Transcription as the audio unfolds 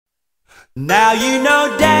Now you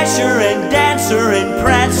know Dasher and Dancer and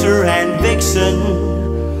Prancer and Vixen,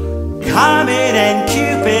 Comet and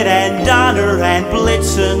Cupid and Donner and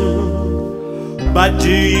Blitzen. But do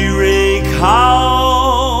you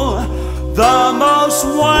recall the most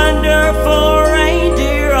wonderful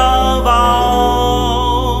reindeer of all?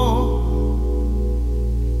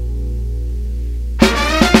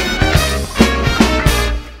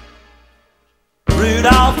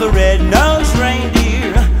 Rudolph the red-nosed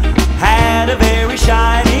reindeer had a very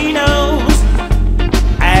shiny nose,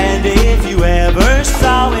 and if you ever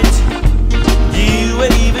saw it, you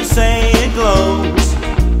would even say it glows.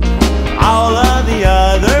 All of the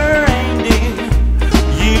other reindeer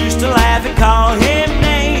used to laugh and call him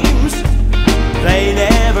names. They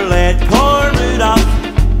never let poor Rudolph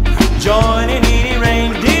join in any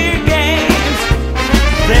reindeer games.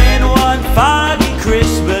 Then one foggy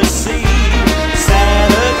Christmas Eve,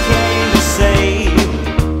 Santa came to say,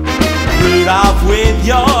 Rudolph, with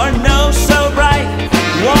your nose so bright,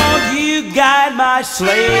 won't you guide my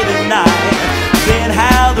sleigh tonight? Then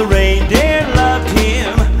how the reindeer loved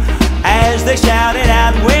him as they shouted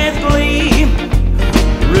out with glee,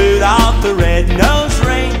 Rudolph the red-nosed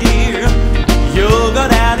reindeer, you'll go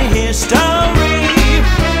down in history.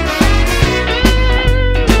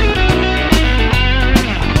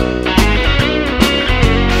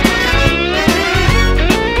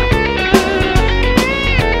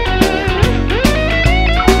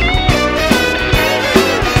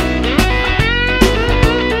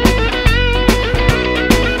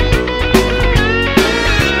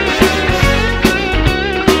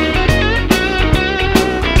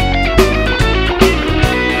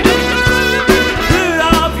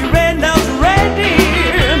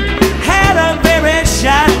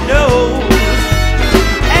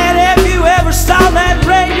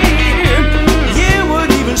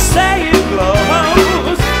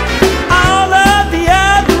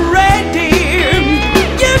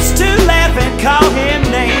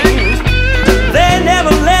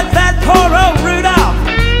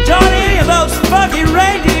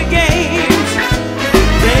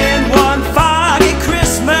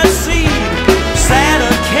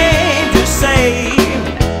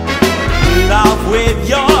 With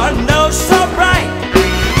your nose so bright,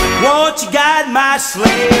 won't you guide my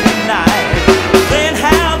sleigh tonight?